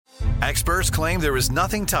Experts claim there is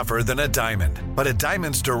nothing tougher than a diamond. But at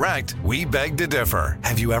Diamonds Direct, we beg to differ.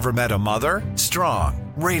 Have you ever met a mother?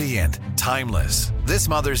 Strong, radiant, timeless. This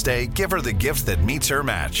Mother's Day, give her the gift that meets her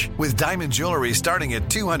match. With diamond jewelry starting at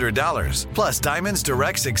 $200. Plus Diamonds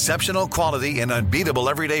Direct's exceptional quality and unbeatable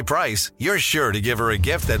everyday price, you're sure to give her a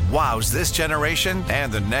gift that wows this generation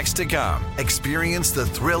and the next to come. Experience the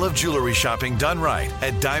thrill of jewelry shopping done right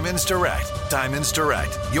at Diamonds Direct. Diamonds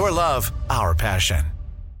Direct. Your love, our passion.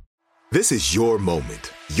 This is your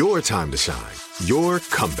moment, your time to shine, your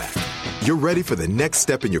comeback. You're ready for the next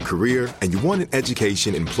step in your career, and you want an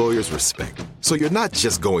education employers respect. So you're not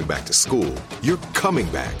just going back to school, you're coming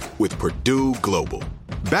back with Purdue Global.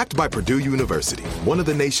 Backed by Purdue University, one of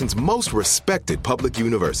the nation's most respected public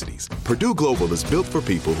universities, Purdue Global is built for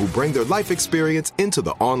people who bring their life experience into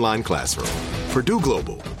the online classroom. Purdue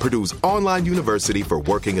Global, Purdue's online university for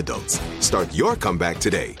working adults. Start your comeback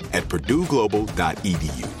today at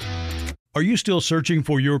purdueglobal.edu. Are you still searching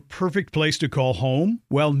for your perfect place to call home?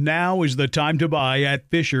 Well, now is the time to buy at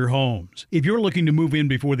Fisher Homes. If you're looking to move in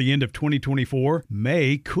before the end of 2024,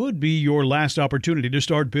 May could be your last opportunity to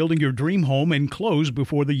start building your dream home and close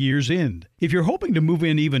before the year's end. If you're hoping to move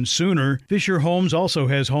in even sooner, Fisher Homes also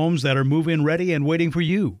has homes that are move-in ready and waiting for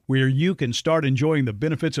you, where you can start enjoying the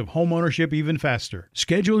benefits of homeownership even faster.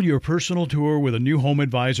 Schedule your personal tour with a new home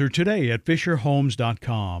advisor today at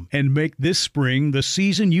FisherHomes.com and make this spring the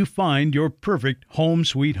season you find your perfect home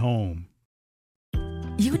sweet home.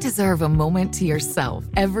 You deserve a moment to yourself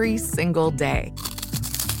every single day.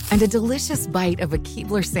 And a delicious bite of a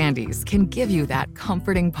Keebler Sandies can give you that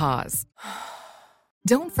comforting pause.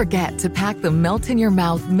 Don't forget to pack the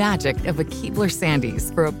melt-in-your-mouth magic of a Keebler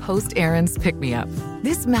Sandies for a post-errands pick-me-up.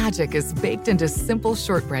 This magic is baked into simple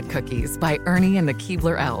shortbread cookies by Ernie and the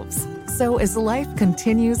Keebler Elves. So as life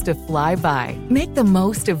continues to fly by, make the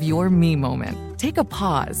most of your me moment. Take a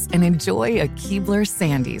pause and enjoy a Keebler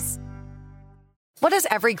Sandies. What does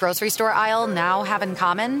every grocery store aisle now have in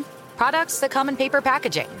common? Products that come in paper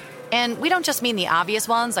packaging. And we don't just mean the obvious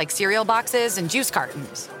ones like cereal boxes and juice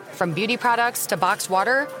cartons. From beauty products to boxed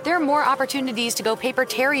water, there are more opportunities to go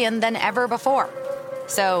papertarian than ever before.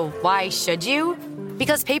 So why should you?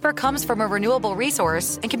 Because paper comes from a renewable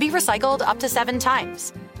resource and can be recycled up to 7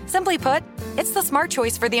 times. Simply put, it's the smart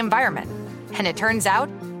choice for the environment. And it turns out,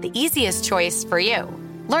 the easiest choice for you.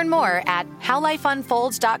 Learn more at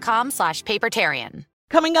howlifeunfolds.com/papertarian.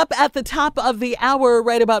 Coming up at the top of the hour,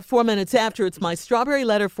 right about 4 minutes after, it's my strawberry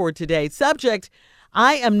letter for today. Subject,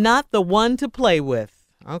 I am not the one to play with.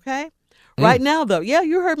 Okay? Right now, though, yeah,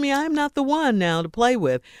 you heard me. I am not the one now to play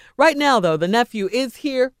with. Right now, though, the nephew is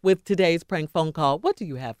here with today's prank phone call. What do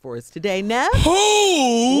you have for us today, Neff?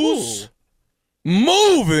 Who's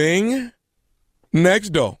moving next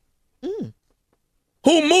door?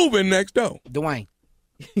 Who moving next door? Dwayne.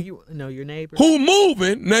 You know your neighbor. Who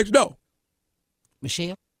moving next door?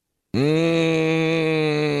 Michelle. Who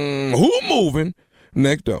moving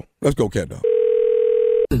next door? Let's go, cat dog.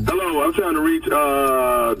 Hello, I'm trying to reach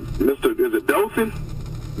Mr. Is it Dolson?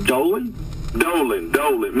 Dolan.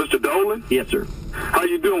 Mr. Dolan? Yes, sir. How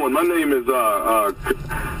you doing? My name is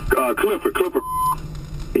Clifford.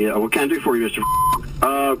 Yeah, what can I do for you, Mr.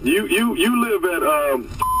 You live at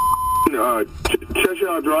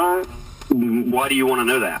Cheshire Drive? Why do you want to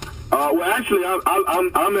know that? Well, actually,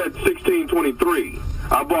 I'm at 1623.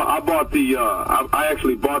 I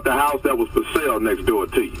actually bought the house that was for sale next door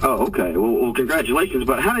to you. Oh, okay. Well, congratulations.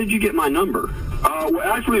 But how did you get my number? Well,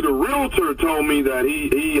 actually, the realtor told me that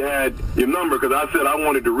he had your number because I said I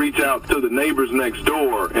wanted to reach out to the neighbors next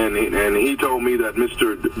door, and he told me that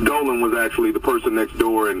Mr. Dolan was actually the person next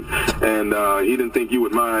door, and he didn't think you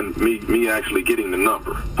would mind me actually getting the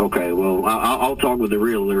number. Okay. Well, I'll talk with the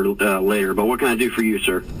realtor later. But what can I do for you,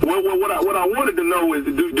 sir? Well, what I wanted to know is,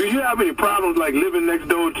 do you have any problems like living next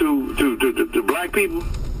door to black people?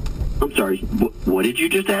 I'm sorry. What did you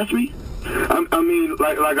just ask me? I mean,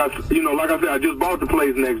 like I said, I just bought the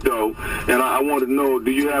place next door, and I wanted to know,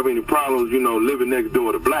 do you have any problems, living next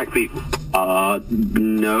door to black people?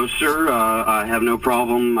 No, sir. I have no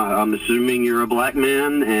problem. I'm assuming you're a black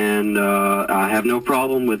man, and I have no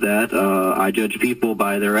problem with that. I judge people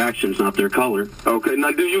by their actions, not their color. Okay.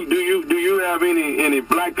 Now, do you have any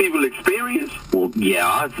black people experience? Well, yeah,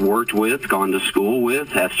 I've worked with, gone to school with,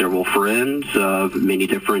 have several friends of many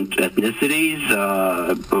different ethnicities.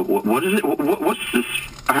 But what is it? What's this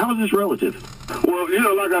How is this relative? Well,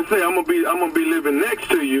 like I say, I'm gonna be living next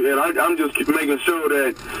to you, and I'm just making sure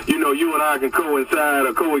that you and I can coincide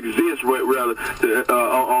or coexist rather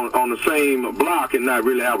on the same block and not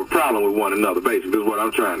really have a problem with one another. Basically, is what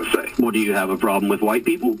I'm trying to say. Well, do you have a problem with white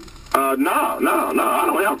people? No, I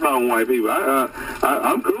don't have a problem with white people.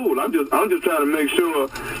 I'm cool. I'm just trying to make sure,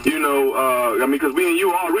 because me and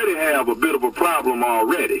you already have a bit of a problem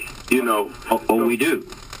already, Oh, we do.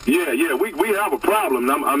 Yeah, we have a problem.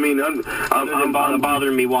 I'm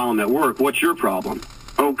bothering me while I'm at work. What's your problem?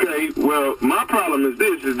 Okay, well, my problem is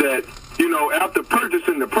this, is that, after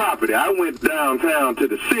purchasing the property, I went downtown to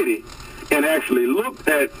the city and actually looked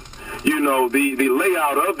at, the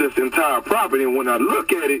layout of this entire property. And when I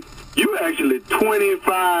look at it, you're actually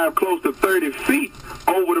 25, close to 30 feet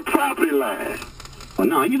over the property line. Well,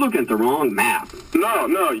 no, you're looking at the wrong map. No.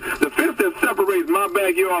 The fence that separates my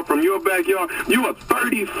backyard from your backyard, you are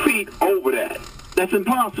 30 feet over that. That's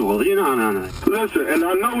impossible. No. Listen, and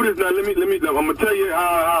I know this. Now, let me. I'm gonna tell you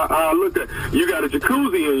how I look at. You got a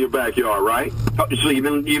jacuzzi in your backyard, right? Oh, so you've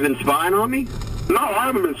been spying on me? No, I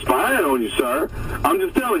haven't been spying on you, sir. I'm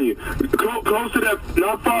just telling you, close to that,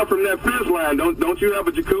 not far from that fence line. Don't you have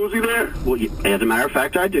a jacuzzi there? Well, as a matter of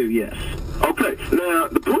fact, I do. Yes. Okay. Now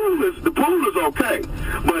the pool is okay,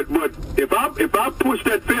 but if I push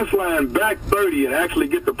that fence line back 30 and actually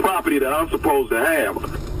get the property that I'm supposed to have,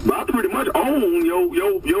 I pretty much own your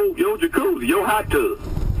jacuzzi, your hot tub.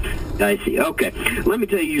 I see. Okay. Let me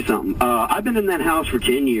tell you something. I've been in that house for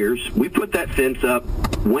 10 years. We put that fence up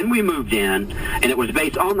when we moved in, and it was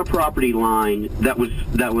based on the property line that was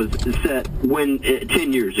set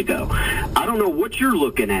 10 years ago. I don't know what you're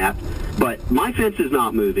looking at, but my fence is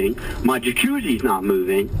not moving. My jacuzzi's not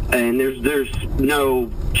moving, and there's no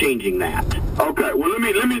changing that. Okay. Well, let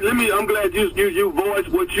me. I'm glad you voiced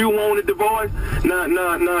what you wanted to voice. Now,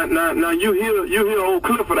 you hear old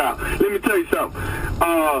Clifford out. Let me tell you something.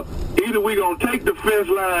 Either we're going to take the fence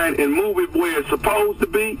line and move it where it's supposed to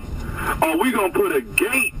be, or we're going to put a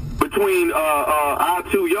gate between our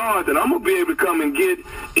 2 yards, and I'm going to be able to come and get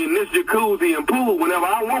in this jacuzzi and pool whenever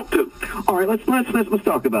I want to. All right, let's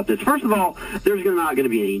talk about this. First of all, there's not going to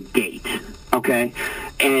be any gate, okay?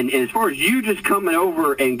 And as far as you just coming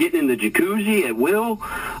over and getting in the jacuzzi at will,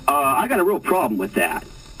 I got a real problem with that.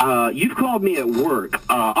 You've called me at work.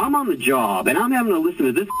 I'm on the job, and I'm having to listen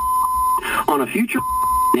to this on a future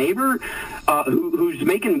neighbor who's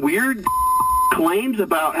making weird claims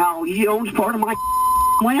about how he owns part of my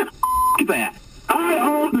land. That. I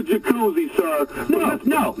own the jacuzzi, sir.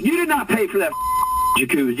 No, you did not pay for that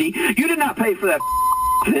jacuzzi. You did not pay for that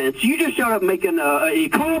fence. You just showed up making you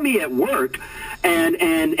called me at work and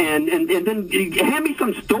then you hand me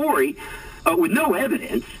some story with no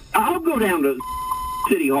evidence. I'll go down to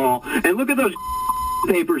City Hall and look at those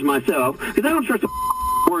papers myself because I don't trust a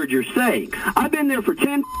word you're saying. I've been there for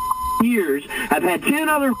 10 years. I've had 10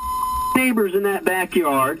 other neighbors in that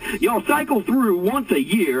backyard. Y'all cycle through once a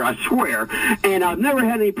year, I swear, and I've never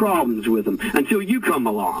had any problems with them until you come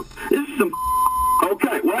along. This is some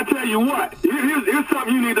Okay, well, I tell you what. Here's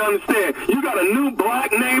something you need to understand. You got a new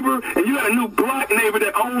black neighbor, and you got a new black neighbor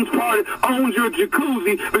that owns your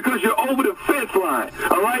jacuzzi because you're over the fence line,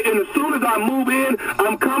 all right? And as soon as I move in,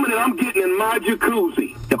 I'm coming and I'm getting in my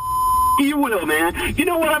jacuzzi. You will, man. You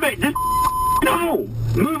know what I mean? Just no.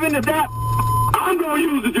 Move into that. I'm going to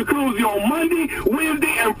use the jacuzzi on Monday,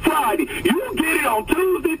 Wednesday, and Friday. You get it on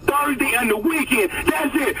Tuesday, Thursday, and the weekend.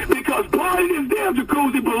 That's it. Because part of this damn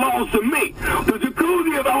jacuzzi belongs to me. The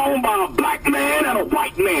jacuzzi is owned by a black man and a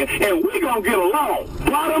white man, and we're going to get along.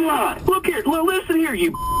 Bottom line. Look here. Listen here,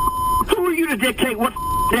 you. Who are you to dictate what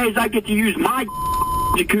days I get to use my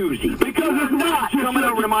jacuzzi? Because it's not coming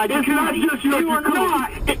over to my jacuzzi. It's not just your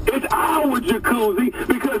jacuzzi. It's our jacuzzi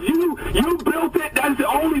because you built it. That's the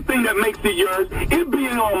only thing that makes it yours. It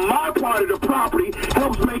being on my part of the property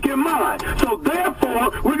helps make it mine. So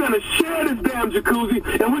therefore, we're going to share this damn jacuzzi,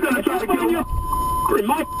 and we're going to try to get along. In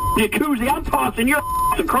my jacuzzi, I'm tossing your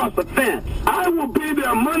across the fence. I will be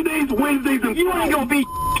there Mondays, Wednesdays, and you ain't gonna be.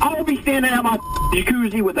 I will be standing at my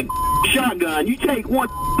jacuzzi with a shotgun. You take one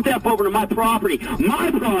step over to my property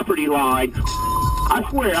line. I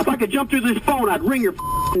swear, if I could jump through this phone, I'd wring your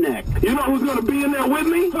neck. You know who's gonna be in there with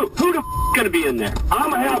me? Who the gonna be in there?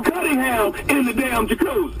 I'm gonna have Cunningham in the damn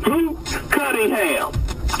jacuzzi. Who? Cunningham.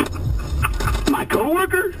 My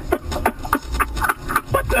coworker?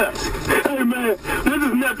 What the? Hey, man, this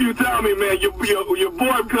is Nephew Tommy, man. Your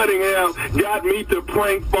boy Cunningham got me to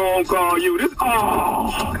prank phone call you.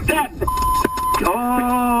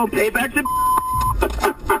 Payback's a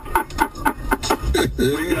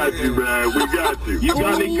We got you, man. We got you. You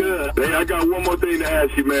got me good. Hey, I got one more thing to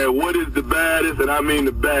ask you, man. What is the baddest, and I mean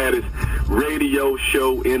the baddest, radio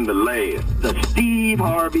show in the land? The Steve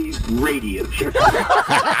Harvey Radio Show.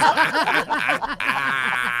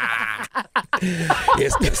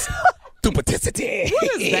 It's the stupidity.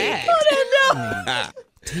 What is that? I don't know.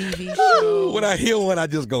 TV show. When I hear one, I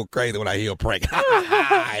just go crazy. When I hear a prank,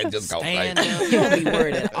 I just go Stand crazy. up. You don't be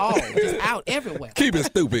worried at all. It's out everywhere. Keep it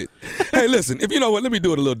stupid. Hey, listen, if you know what, let me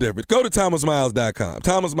do it a little different. Go to thomasmiles.com.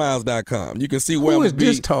 Thomasmiles.com. You can see where Who I'm is going to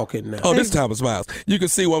be. this talking now? Oh, this is Thomas Miles. You can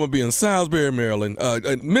see where I'm going to be in Salisbury, Maryland,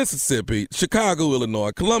 Mississippi, Chicago,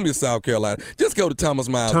 Illinois, Columbia, South Carolina. Just go to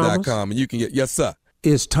thomasmiles.com and you can get, yes, sir.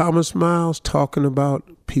 Is Thomas Miles talking about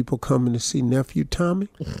people coming to see Nephew Tommy?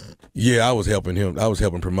 Yeah, I was helping him. I was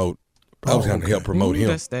helping promote. I was trying to help promote him.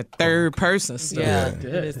 That's that third person stuff.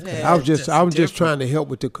 Yeah. I was just trying to help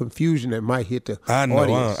with the confusion that might hit the I know.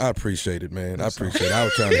 audience. I appreciate it, man. I appreciate it. I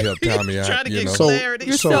was trying to help Tommy out. Trying to get So, clarity.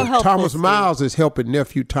 You're so so helpful, Thomas Steve. Miles is helping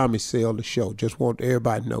Nephew Tommy sell the show. Just want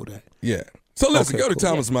everybody to know that. Yeah. So listen, Okay, go to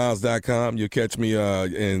cool. thomasmiles.com. You'll catch me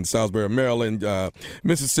in Salisbury, Maryland,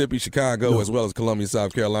 Mississippi, Chicago, as well as Columbia,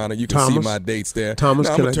 South Carolina. You can see Thomas, my dates there. Thomas,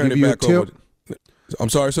 Now, I'm can gonna I turn give it you a back tip? over. I'm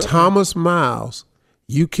sorry, sir? Thomas Miles,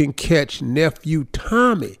 you can catch Nephew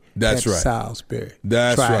Tommy That's at right. Salisbury.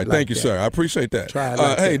 That's Try it right. like Thank you, that. sir. I appreciate that. Try it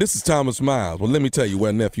like hey, that. this is Thomas Miles. Well, let me tell you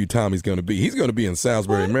where Nephew Tommy's going to be. He's going to be in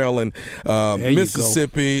Salisbury, Maryland, you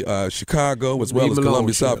Mississippi, Chicago, as well Leave as him alone,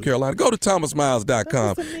 Columbia, South Shirley. Carolina. Go to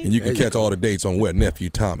thomasmiles.com, and you can There you catch all the dates on where Nephew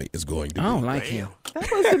Tommy is going to be. I don't like him. That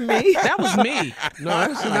wasn't me. That was me. No,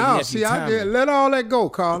 that's like now. Nephew See, I Tommy. did. Let all that go,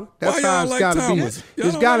 Carla. That's Why how y'all it's like got to be. Thomas? Y'all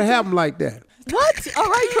It's don't got to like happen like that. What? All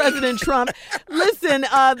right, President Trump. Listen,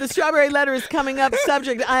 the Strawberry Letter is coming up.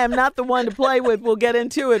 Subject, I am not the one to play with. We'll get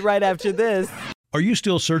into it right after this. Are you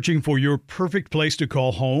still searching for your perfect place to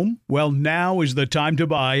call home? Well, now is the time to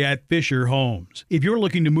buy at Fisher Homes. If you're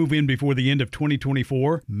looking to move in before the end of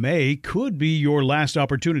 2024, May could be your last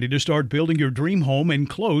opportunity to start building your dream home and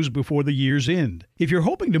close before the year's end. If you're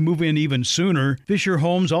hoping to move in even sooner, Fisher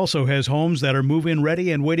Homes also has homes that are move-in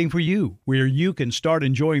ready and waiting for you, where you can start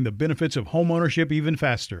enjoying the benefits of homeownership even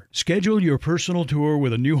faster. Schedule your personal tour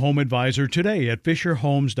with a new home advisor today at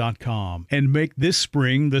FisherHomes.com and make this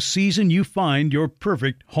spring the season you find your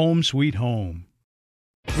perfect home sweet home.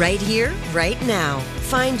 Right here, right now.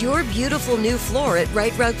 Find your beautiful new floor at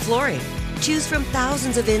Right Rug Flooring. Choose from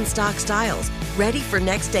thousands of in-stock styles, ready for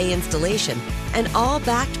next day installation, and all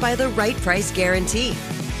backed by the right price guarantee.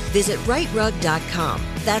 Visit rightrug.com.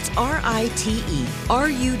 That's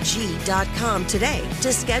RITERUG.com today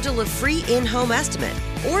to schedule a free in-home estimate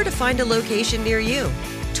or to find a location near you.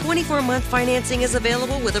 24-month financing is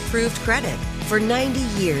available with approved credit. For 90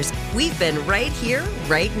 years, we've been right here,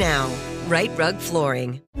 right now. Right Rug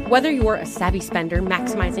Flooring. Whether you're a savvy spender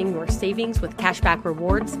maximizing your savings with cashback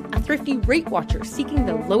rewards, a thrifty rate watcher seeking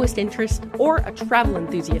the lowest interest, or a travel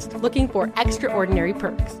enthusiast looking for extraordinary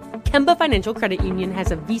perks, Kemba Financial Credit Union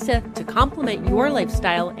has a visa to complement your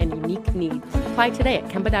lifestyle and unique needs. Apply today at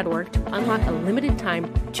Kemba.org to unlock a limited time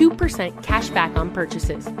 2% cash back on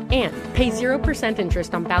purchases and pay 0%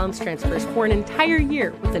 interest on balance transfers for an entire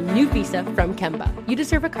year with a new visa from Kemba. You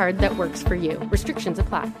deserve a card that works for you. Restrictions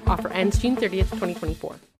apply. Offer ends June 30th,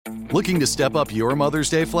 2024. Looking to step up your Mother's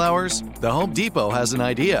Day flowers? The Home Depot has an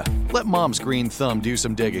idea. Let Mom's green thumb do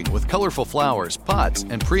some digging with colorful flowers, pots,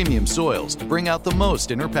 and premium soils to bring out the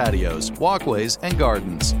most in her patios, walkways, and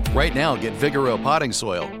gardens. Right now, get Vigoro potting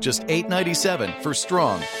soil, just $8.97 for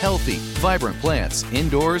strong, healthy, vibrant plants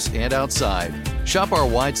indoors and outside. Shop our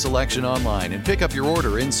wide selection online and pick up your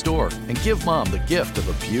order in-store and give Mom the gift of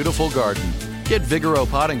a beautiful garden. Get Vigoro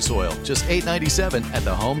potting soil, just $8.97 at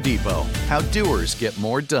the Home Depot. How doers get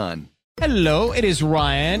more done. Hello, it is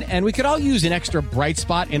Ryan, and we could all use an extra bright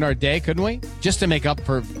spot in our day, couldn't we? Just to make up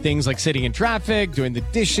for things like sitting in traffic, doing the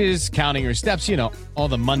dishes, counting your steps, you know, all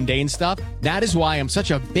the mundane stuff. That is why I'm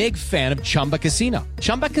such a big fan of Chumba Casino.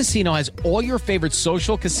 Chumba Casino has all your favorite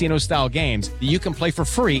social casino-style games that you can play for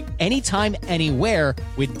free anytime, anywhere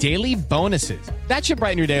with daily bonuses. That should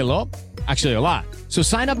brighten your day a little. Actually, a lot. So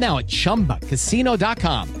sign up now at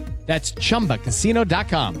ChumbaCasino.com. That's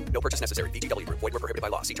ChumbaCasino.com. No purchase necessary. VGW Group. Void where prohibited by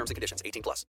law. See terms and conditions. 18+.